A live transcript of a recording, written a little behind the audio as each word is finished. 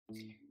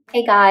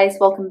Hey guys,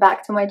 welcome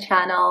back to my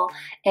channel.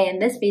 In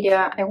this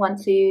video, I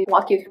want to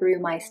walk you through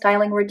my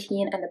styling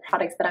routine and the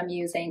products that I'm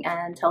using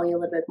and tell you a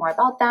little bit more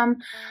about them.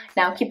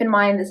 Now, keep in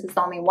mind, this is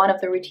only one of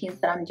the routines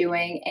that I'm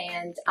doing,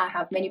 and I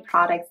have many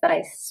products that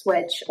I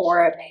switch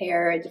or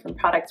pair different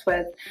products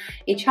with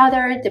each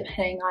other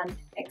depending on,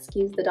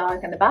 excuse the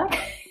dog in the back.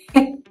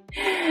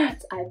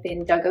 So I've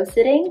been doggo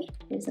sitting.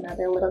 There's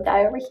another little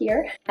guy over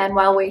here. And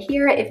while we're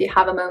here, if you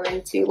have a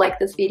moment to like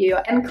this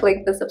video and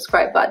click the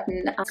subscribe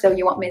button so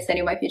you won't miss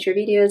any of my future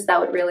videos, that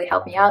would really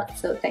help me out.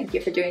 So thank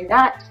you for doing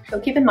that. So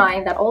keep in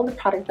mind that all the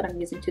products that I'm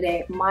using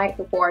today might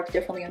work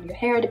differently on your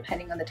hair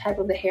depending on the type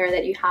of the hair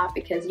that you have,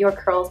 because your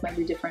curls might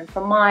be different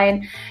from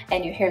mine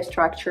and your hair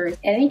structure. In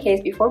any case,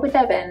 before we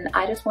dive in,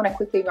 I just want to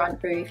quickly run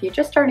through, if you're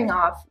just starting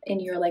off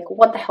and you're like,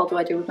 what the hell do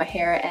I do with my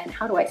hair and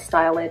how do I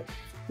style it?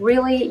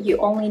 Really, you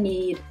only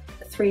need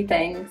 3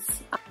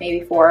 things,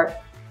 maybe 4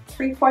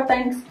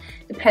 things,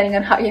 depending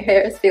on how your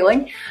hair is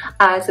feeling.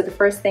 So the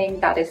first thing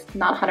that is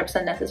not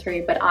 100%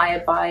 necessary, but I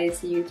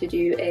advise you to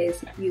do,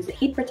 is use a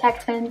heat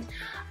protectant,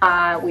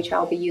 which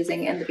I'll be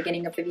using in the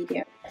beginning of the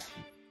video.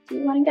 Do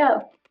you want to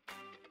go?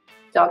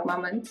 Dog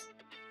moment.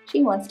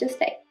 She wants to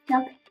stay.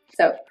 Okay.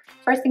 So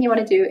first thing you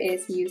want to do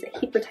is use a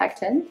heat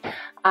protectant.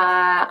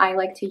 I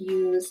like to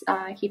use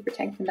heat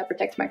protectant that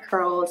protects my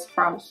curls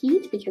from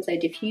heat because I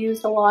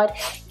diffuse a lot,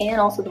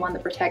 and also the one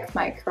that protects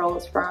my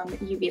curls from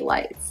UV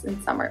lights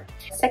in summer.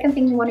 Second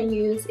thing you want to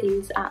use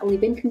is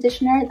leave-in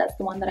conditioner. That's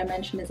the one that I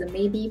mentioned as a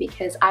maybe,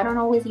 because I don't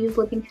always use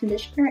leave-in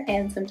conditioner,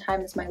 and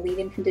sometimes my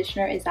leave-in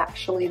conditioner is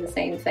actually the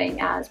same thing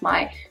as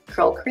my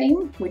curl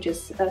cream, which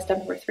is step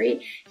number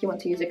 3. You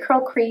want to use a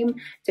curl cream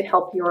to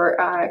help your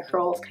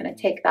curls kind of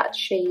take that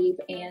shape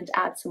and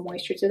add some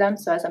moisture to them.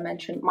 So as I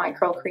mentioned, my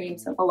curl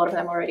creams, a lot of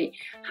them already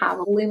have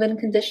a leave-in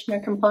conditioner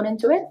component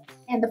to it.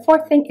 And the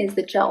fourth thing is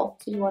the gel.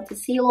 So you want to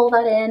seal all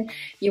that in.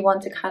 You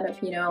want to kind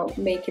of,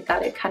 make it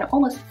that it kind of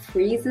almost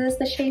freezes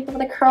the shape of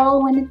the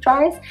curl when it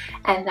dries.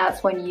 And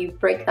that's when you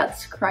break that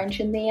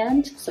scrunch in the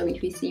end. So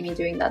if you see me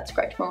doing that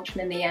scratch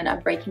motion in the end, I'm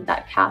breaking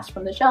that cast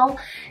from the gel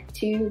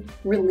to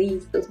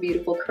release those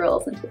beautiful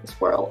curls into this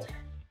world.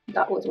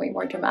 That was way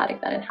more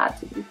dramatic than it had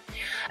to be.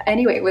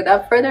 Anyway,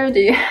 without further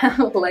ado,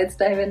 let's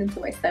dive into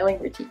my styling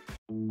routine.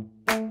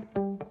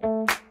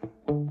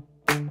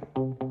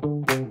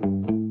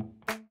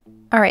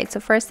 Alright, so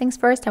first things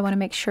first, I want to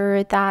make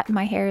sure that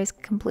my hair is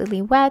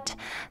completely wet.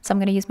 So I'm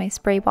going to use my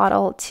spray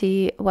bottle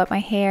to wet my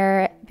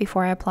hair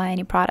before I apply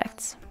any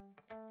products.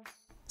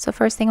 So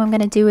first thing I'm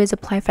going to do is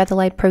apply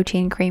Featherlight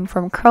Protein Cream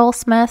from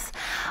Curlsmith.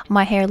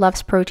 My hair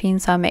loves protein,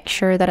 so I make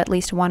sure that at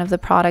least one of the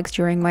products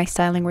during my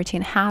styling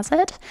routine has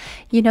it.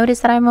 You notice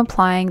that I'm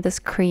applying this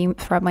cream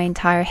throughout my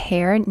entire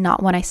hair,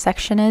 not when I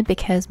section it,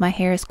 because my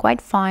hair is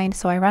quite fine,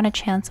 so I run a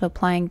chance of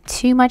applying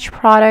too much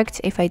product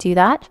if I do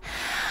that.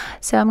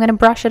 So I'm going to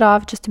brush it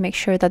off just to make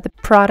sure that the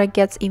product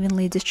gets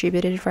evenly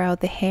distributed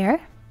throughout the hair.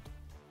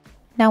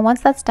 Now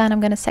once that's done, I'm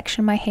going to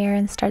section my hair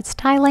and start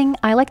styling.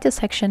 I like to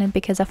section it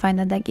because I find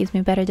that that gives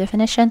me better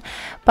definition,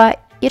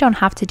 but you don't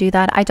have to do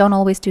that. I don't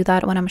always do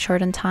that when I'm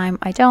short on time.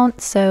 I don't,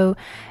 so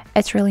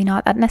it's really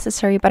not that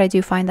necessary, but I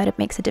do find that it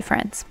makes a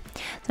difference.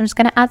 So I'm just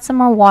going to add some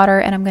more water,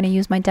 and I'm going to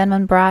use my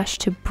Denman brush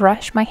to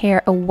brush my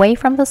hair away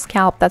from the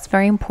scalp. That's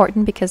very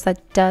important because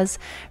that does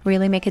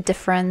really make a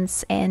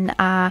difference in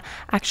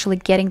actually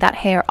getting that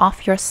hair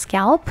off your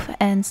scalp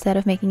instead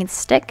of making it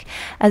stick.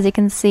 As you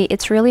can see,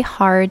 it's really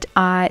hard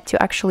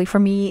for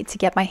me to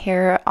get my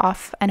hair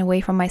off and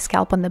away from my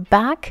scalp on the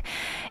back.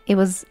 It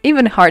was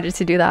even harder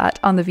to do that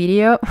on the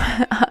video,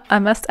 I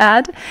must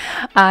add.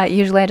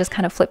 Usually I just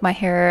kind of flip my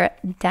hair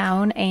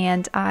down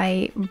and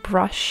I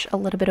brush a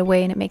little bit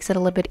away, and it makes it a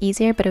little bit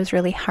easier, but it was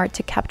really hard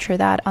to capture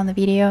that on the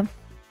video.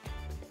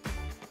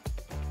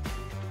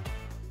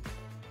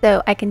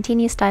 So I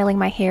continue styling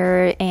my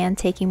hair and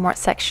taking more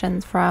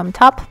sections from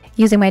top,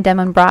 using my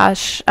Denman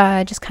brush,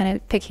 just kind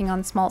of picking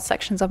on small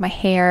sections of my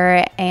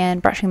hair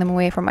and brushing them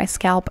away from my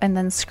scalp and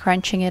then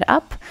scrunching it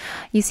up.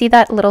 You see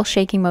that little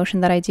shaking motion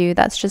that I do?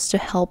 That's just to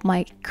help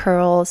my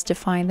curls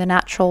define the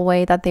natural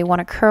way that they want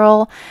to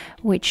curl,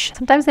 which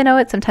sometimes they know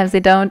it, sometimes they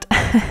don't.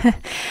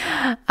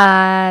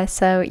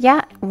 So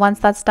yeah, once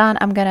that's done,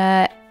 I'm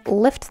gonna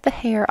lift the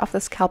hair off the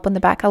scalp on the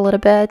back a little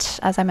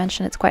bit. As I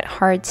mentioned, it's quite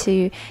hard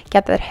to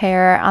get that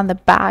hair on the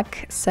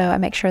back, so I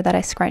make sure that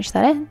I scrunch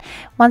that in.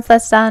 Once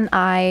that's done,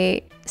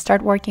 I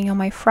start working on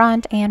my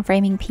front and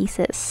framing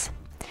pieces.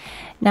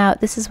 Now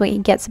this is where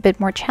it gets a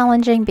bit more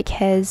challenging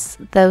because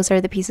those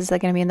are the pieces that are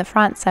going to be in the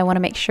front, so I want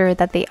to make sure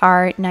that they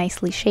are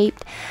nicely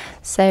shaped.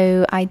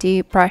 So I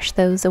do brush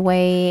those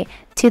away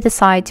to the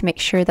side to make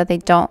sure that they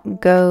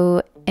don't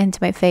go into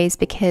my face,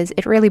 because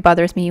it really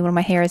bothers me when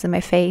my hair is in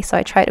my face, so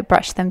I try to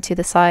brush them to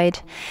the side.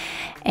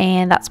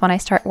 And that's when I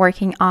start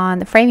working on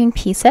the framing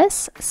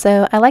pieces.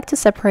 So I like to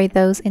separate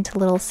those into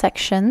little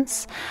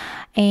sections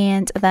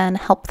and then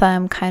help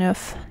them kind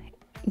of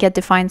get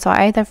defined. So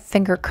I either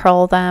finger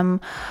curl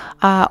them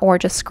or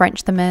just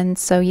scrunch them in.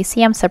 So you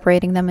see I'm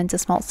separating them into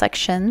small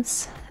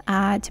sections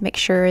to make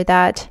sure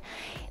that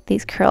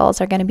these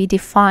curls are going to be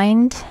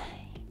defined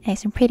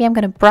Nice and pretty. I'm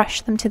going to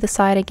brush them to the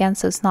side again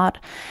so it's not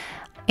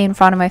in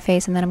front of my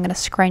face, and then I'm going to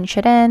scrunch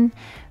it in,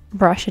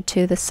 brush it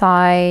to the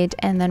side,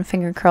 and then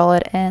finger curl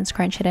it and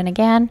scrunch it in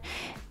again.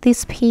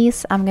 This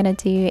piece I'm going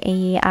to do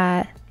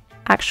a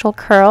actual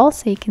curl,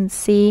 so you can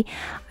see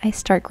I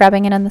start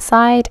grabbing it on the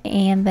side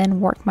and then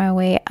work my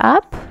way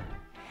up,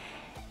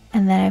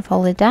 and then I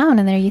fold it down,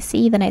 and there you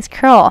see the nice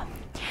curl.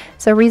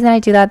 So the reason I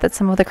do that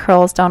some of the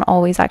curls don't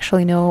always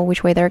actually know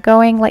which way they're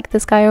going, like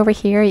this guy over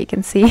here, you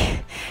can see.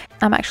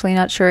 I'm actually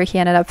not sure he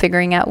ended up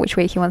figuring out which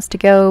way he wants to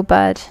go,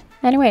 but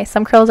anyway,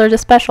 some curls are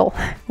just special.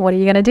 What are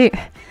you gonna do?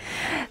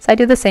 So I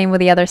do the same with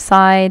the other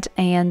side,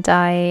 and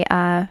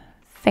I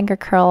finger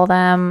curl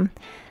them,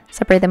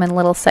 separate them in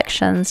little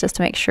sections just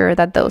to make sure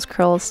that those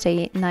curls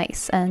stay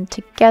nice and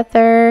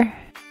together.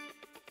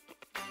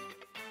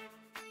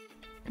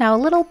 Now, a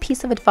little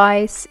piece of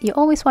advice, you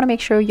always want to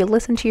make sure you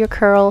listen to your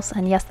curls.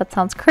 And yes, that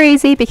sounds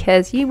crazy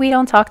because we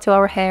don't talk to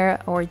our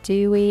hair, or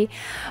do we?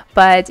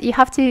 But you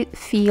have to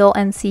feel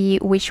and see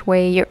which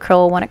way your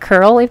curl want to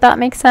curl, if that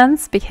makes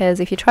sense. Because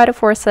if you try to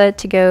force it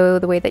to go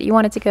the way that you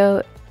want it to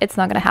go, it's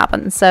not going to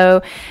happen.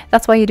 So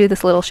that's why you do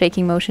this little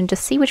shaking motion.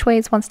 Just see which way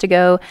it wants to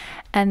go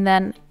and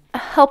then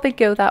help it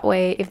go that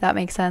way, if that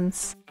makes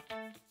sense.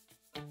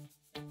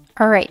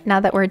 Alright, now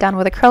that we're done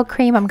with the curl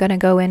cream, I'm going to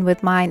go in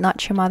with my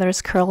Not Your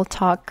Mother's Curl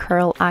Talk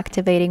Curl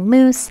Activating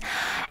Mousse.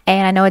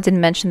 And I know I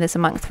didn't mention this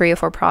among 3 or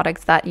 4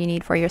 products that you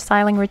need for your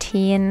styling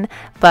routine,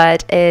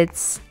 but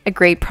it's a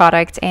great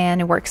product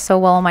and it works so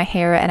well on my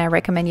hair, and I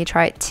recommend you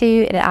try it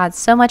too. It adds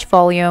so much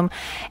volume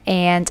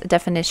and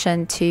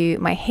definition to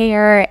my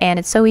hair, and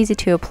it's so easy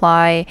to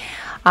apply.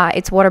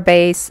 It's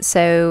water-based,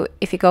 so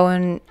if you go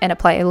in and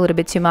apply a little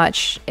bit too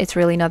much, it's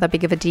really not that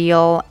big of a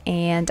deal.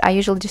 And I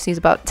usually just use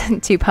about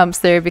 2 pumps.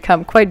 They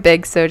become quite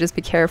big, so just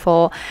be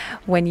careful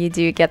when you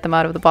do get them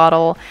out of the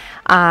bottle.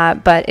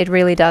 But it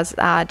really does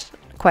add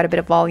quite a bit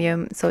of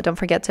volume, so don't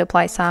forget to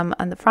apply some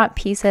on the front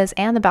pieces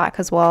and the back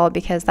as well,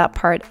 because that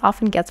part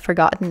often gets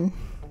forgotten.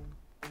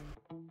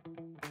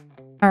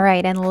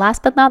 Alright, and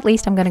last but not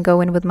least, I'm going to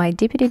go in with my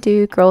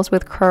Uppbeat Girls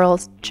with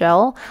Curls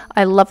gel.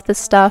 I love this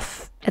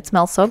stuff. It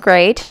smells so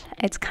great.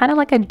 It's kind of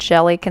like a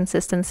jelly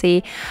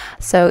consistency,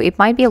 so it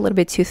might be a little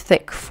bit too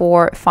thick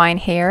for fine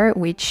hair,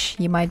 which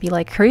you might be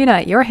like,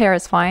 Karina, your hair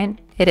is fine.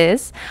 It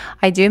is.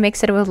 I do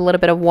mix it with a little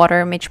bit of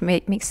water, which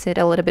makes it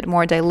a little bit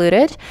more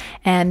diluted,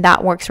 and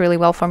that works really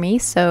well for me.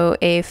 So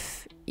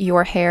if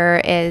your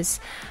hair is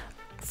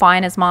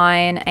fine as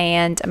mine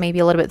and maybe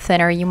a little bit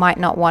thinner, you might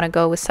not want to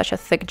go with such a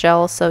thick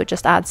gel, so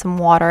just add some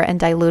water and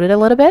dilute it a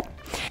little bit.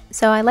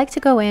 So I like to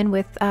go in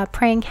with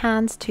praying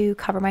hands to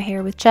cover my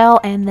hair with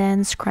gel and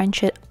then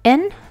scrunch it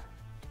in.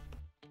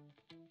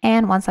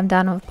 And once I'm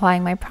done with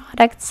applying my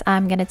products,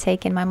 I'm going to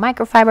take in my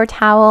microfiber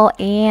towel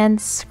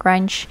and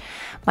scrunch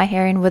my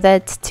hair in with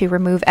it to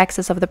remove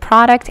excess of the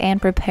product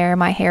and prepare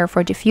my hair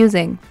for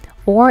diffusing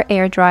or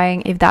air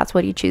drying if that's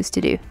what you choose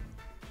to do.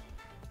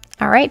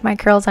 Alright, my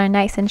curls are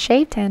nice and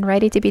shaped and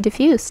ready to be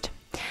diffused.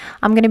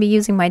 I'm going to be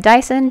using my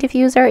Dyson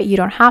diffuser. You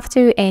don't have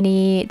to,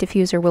 any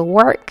diffuser will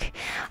work.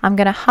 I'm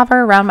going to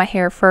hover around my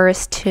hair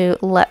first to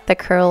let the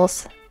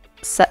curls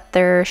set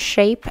their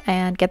shape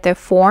and get their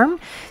form.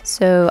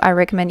 So I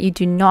recommend you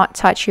do not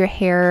touch your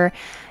hair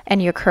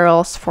and your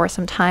curls for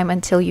some time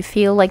until you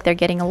feel like they're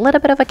getting a little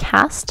bit of a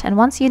cast. And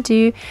once you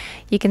do,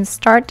 you can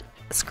start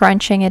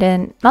scrunching it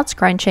in, not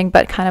scrunching,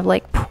 but kind of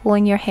like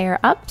pulling your hair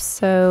up,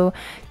 so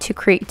to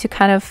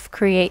kind of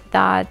create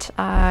that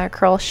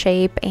curl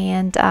shape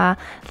and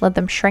let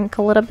them shrink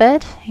a little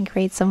bit and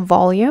create some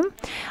volume.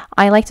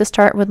 I like to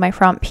start with my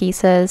front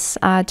pieces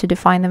to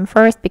define them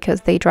first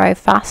because they dry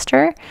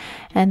faster,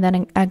 and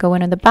then I go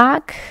into the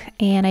back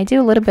and I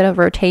do a little bit of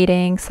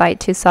rotating side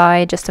to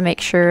side just to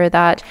make sure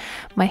that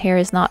my hair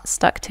is not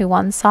stuck to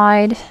one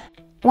side.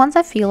 Once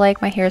I feel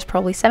like my hair is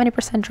probably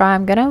 70% dry,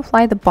 I'm going to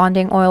apply the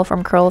bonding oil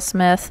from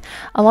Curlsmith.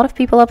 A lot of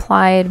people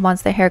apply it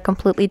once their hair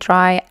completely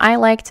dry. I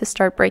like to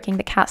start breaking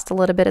the cast a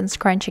little bit and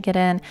scrunching it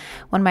in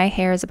when my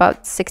hair is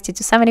about 60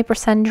 to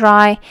 70%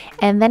 dry,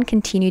 and then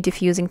continue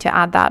diffusing to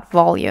add that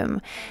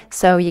volume.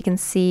 So you can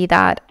see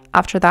that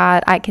after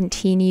that, I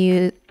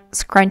continue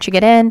scrunching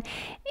it in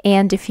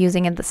and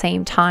diffusing at the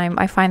same time.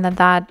 I find that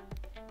that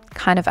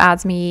kind of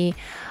adds me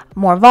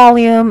more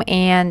volume,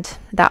 and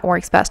that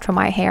works best for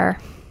my hair.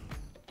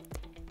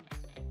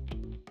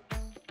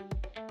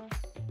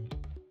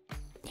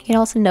 You can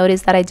also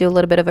notice that I do a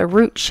little bit of a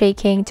root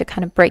shaking to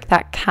kind of break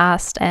that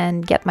cast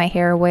and get my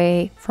hair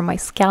away from my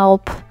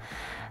scalp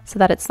so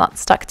that it's not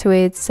stuck to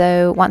it.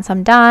 So once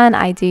I'm done,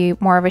 I do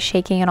more of a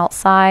shaking on all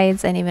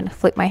sides and even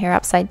flip my hair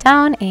upside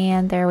down,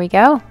 and there we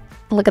go.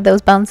 Look at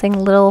those bouncing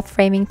little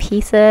framing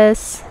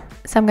pieces.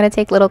 So I'm going to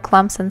take little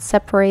clumps and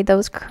separate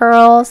those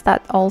curls.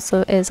 That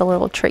also is a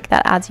little trick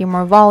that adds you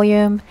more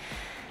volume.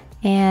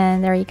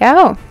 And there you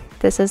go.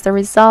 This is the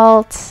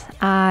result.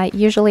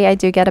 Usually I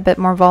do get a bit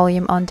more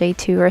volume on day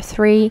 2 or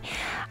 3,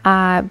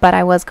 but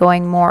I was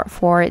going more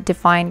for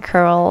defined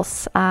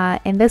curls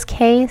in this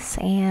case,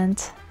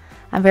 and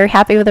I'm very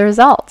happy with the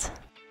result.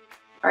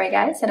 Alright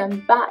guys, and I'm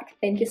back.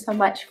 Thank you so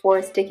much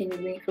for sticking with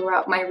me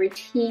throughout my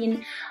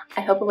routine.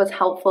 I hope it was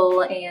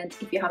helpful, and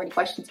if you have any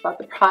questions about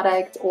the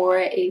product or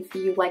if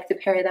you like to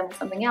pair them with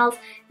something else,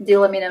 do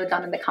let me know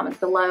down in the comments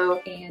below,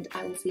 and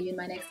I will see you in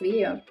my next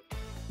video.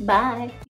 Bye!